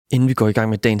Inden vi går i gang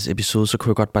med dagens episode, så kunne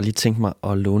jeg godt bare lige tænke mig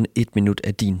at låne 1 minut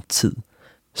af din tid.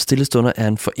 Stille Stunder er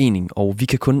en forening, og vi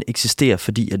kan kun eksistere,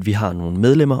 fordi at vi har nogle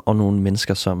medlemmer og nogle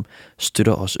mennesker, som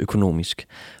støtter os økonomisk.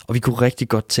 Og vi kunne rigtig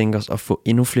godt tænke os at få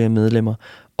endnu flere medlemmer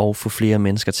og få flere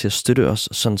mennesker til at støtte os,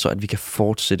 sådan så at vi kan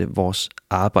fortsætte vores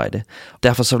arbejde.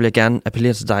 Derfor så vil jeg gerne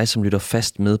appellere til dig, som lytter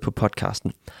fast med på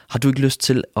podcasten. Har du ikke lyst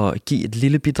til at give et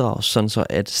lille bidrag, sådan så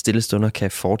at Stille Stunder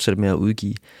kan fortsætte med at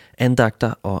udgive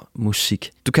andagter og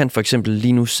musik? Du kan for eksempel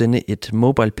lige nu sende et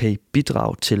MobilePay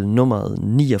bidrag til nummeret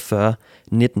 49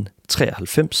 19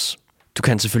 93. Du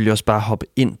kan selvfølgelig også bare hoppe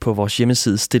ind på vores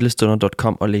hjemmeside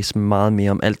stillestunder.com og læse meget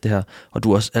mere om alt det her, og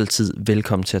du er også altid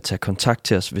velkommen til at tage kontakt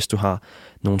til os, hvis du har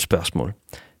nogle spørgsmål.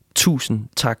 Tusind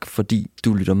tak, fordi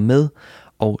du lytter med,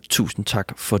 og tusind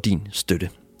tak for din støtte.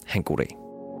 Ha' en god dag.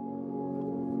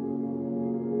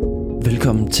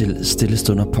 Velkommen til Stille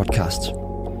Stunder podcast.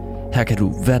 Her kan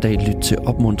du hver dag lytte til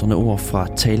opmuntrende ord fra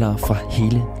talere fra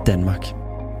hele Danmark.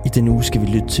 I denne uge skal vi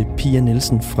lytte til Pia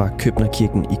Nielsen fra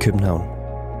Købnerkirken i København.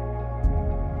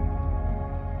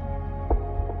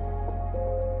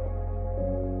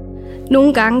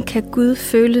 Nogle gange kan Gud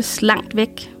føles langt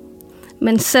væk,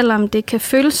 men selvom det kan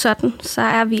føles sådan, så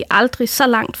er vi aldrig så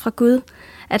langt fra Gud,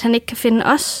 at han ikke kan finde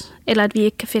os, eller at vi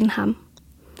ikke kan finde ham.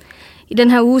 I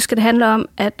den her uge skal det handle om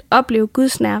at opleve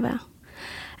Guds nærvær,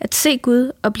 at se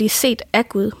Gud og blive set af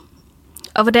Gud,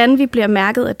 og hvordan vi bliver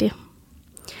mærket af det.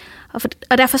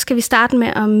 Og derfor skal vi starte med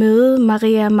at møde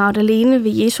Maria Magdalene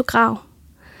ved Jesu grav.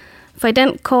 For i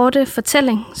den korte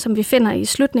fortælling, som vi finder i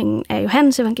slutningen af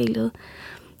Johannes evangeliet,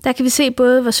 der kan vi se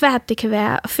både, hvor svært det kan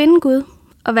være at finde Gud,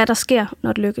 og hvad der sker,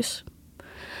 når det lykkes.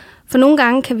 For nogle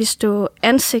gange kan vi stå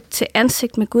ansigt til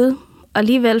ansigt med Gud, og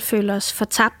alligevel føle os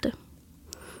fortabte.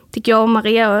 Det gjorde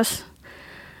Maria også.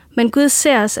 Men Gud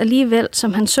ser os alligevel,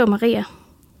 som han så Maria.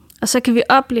 Og så kan vi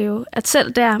opleve, at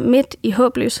selv der midt i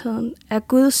håbløsheden, er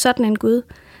Gud sådan en Gud,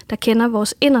 der kender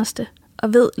vores inderste,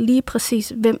 og ved lige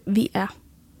præcis, hvem vi er.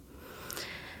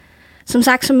 Som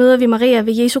sagt, så møder vi Maria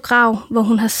ved Jesu grav, hvor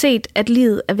hun har set, at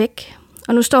livet er væk,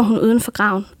 og nu står hun uden for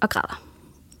graven og græder.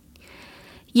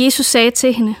 Jesus sagde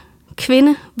til hende,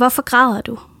 kvinde, hvorfor græder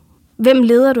du? Hvem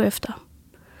leder du efter?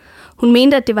 Hun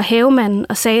mente, at det var havemanden,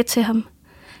 og sagde til ham,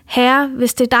 Herre,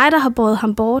 hvis det er dig, der har båret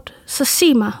ham bort, så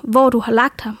sig mig, hvor du har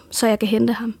lagt ham, så jeg kan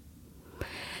hente ham.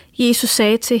 Jesus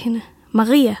sagde til hende,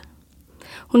 Maria.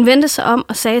 Hun vendte sig om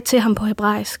og sagde til ham på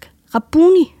hebraisk,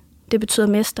 Rabbuni, det betyder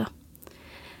mester.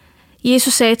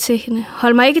 Jesus sagde til hende,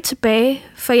 hold mig ikke tilbage,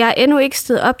 for jeg er endnu ikke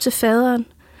steget op til faderen,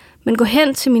 men gå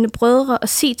hen til mine brødre og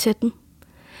sig til dem.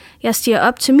 Jeg stiger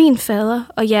op til min fader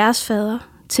og jeres fader,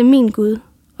 til min Gud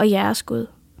og jeres Gud.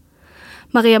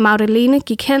 Maria Magdalene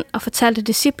gik hen og fortalte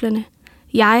disciplene,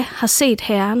 jeg har set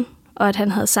Herren, og at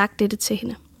han havde sagt dette til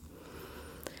hende.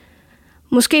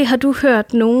 Måske har du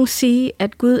hørt nogen sige,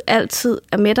 at Gud altid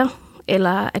er med dig,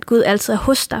 eller at Gud altid er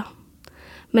hos dig.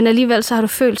 Men alligevel så har du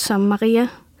følt som Maria,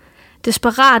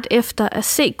 desperat efter at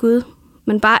se Gud,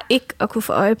 men bare ikke at kunne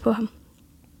få øje på ham.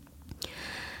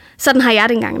 Sådan har jeg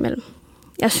det engang imellem.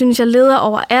 Jeg synes, jeg leder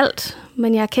over alt,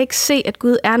 men jeg kan ikke se, at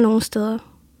Gud er nogen steder.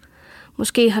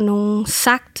 Måske har nogen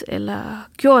sagt eller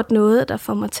gjort noget, der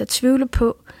får mig til at tvivle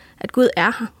på, at Gud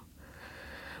er her.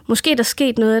 Måske er der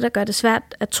sket noget, der gør det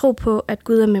svært at tro på, at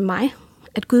Gud er med mig,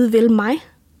 at Gud vil mig.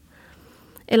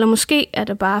 Eller måske er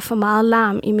det bare for meget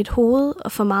larm i mit hoved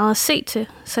og for meget at se til,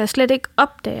 så jeg slet ikke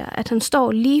opdager, at han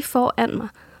står lige foran mig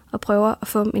og prøver at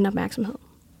få min opmærksomhed.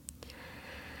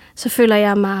 Så føler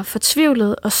jeg mig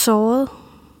fortvivlet og såret,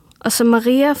 og som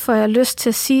Maria får jeg lyst til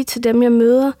at sige til dem, jeg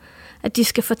møder, at de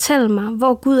skal fortælle mig,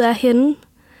 hvor Gud er henne,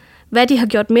 hvad de har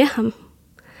gjort med ham,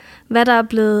 hvad der er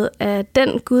blevet af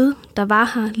den Gud, der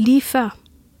var her lige før.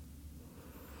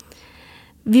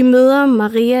 Vi møder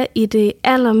Maria i det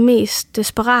allermest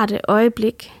desperate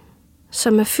øjeblik,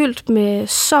 som er fyldt med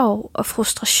sorg og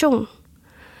frustration,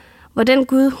 hvor den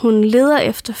Gud, hun leder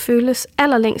efter, føles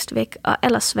allerlængst væk og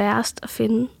allersværest at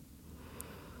finde.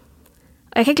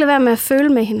 Og jeg kan ikke lade være med at føle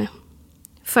med hende,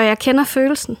 for jeg kender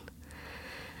følelsen.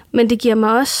 Men det giver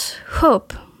mig også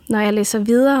håb, når jeg læser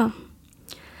videre.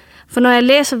 For når jeg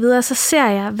læser videre, så ser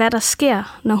jeg, hvad der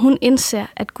sker, når hun indser,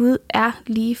 at Gud er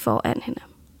lige foran hende.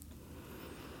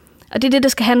 Og det er det,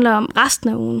 det skal handle om resten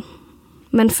af ugen.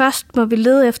 Men først må vi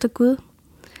lede efter Gud,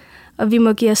 og vi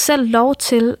må give os selv lov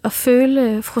til at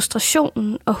føle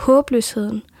frustrationen og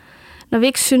håbløsheden, når vi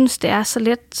ikke synes, det er så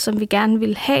let, som vi gerne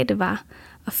ville have det var,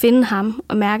 at finde ham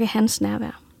og mærke hans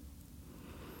nærvær.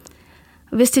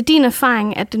 Og hvis det er din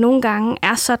erfaring, at det nogle gange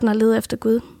er sådan at lede efter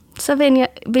Gud, så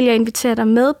vil jeg invitere dig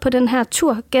med på den her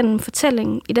tur gennem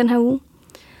fortællingen i den her uge.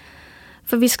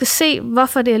 For vi skal se,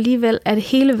 hvorfor det alligevel er det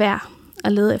hele værd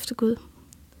at lede efter Gud.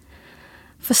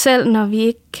 For selv når vi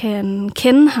ikke kan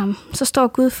kende ham, så står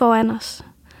Gud foran os.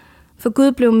 For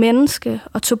Gud blev menneske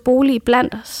og tog bolig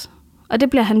blandt os, og det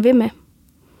bliver han ved med.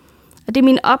 Og det er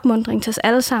min opmuntring til os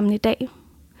alle sammen i dag,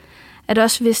 at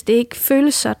også hvis det ikke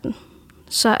føles sådan,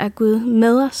 så er Gud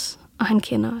med os, og han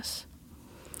kender os.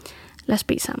 Lad os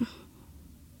bede sammen.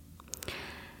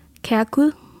 Kære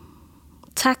Gud,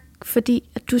 tak fordi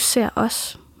at du ser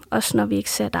os, også når vi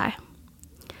ikke ser dig.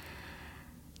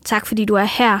 Tak fordi du er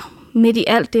her midt i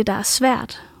alt det, der er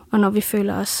svært, og når vi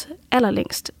føler os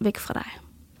allerlængst væk fra dig.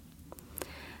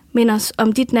 Mind os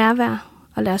om dit nærvær,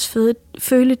 og lad os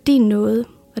føle din nåde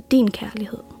og din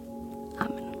kærlighed.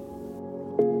 Amen.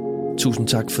 Tusind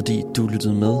tak, fordi du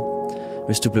lyttede med.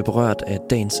 Hvis du blev berørt af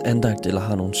dagens andagt eller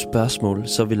har nogle spørgsmål,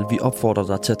 så vil vi opfordre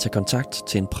dig til at tage kontakt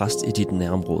til en præst i dit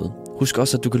nærområde. Husk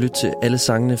også, at du kan lytte til alle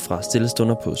sangene fra Stille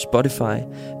Stunder på Spotify,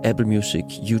 Apple Music,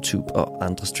 YouTube og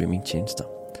andre streamingtjenester.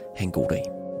 Ha' en god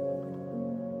dag.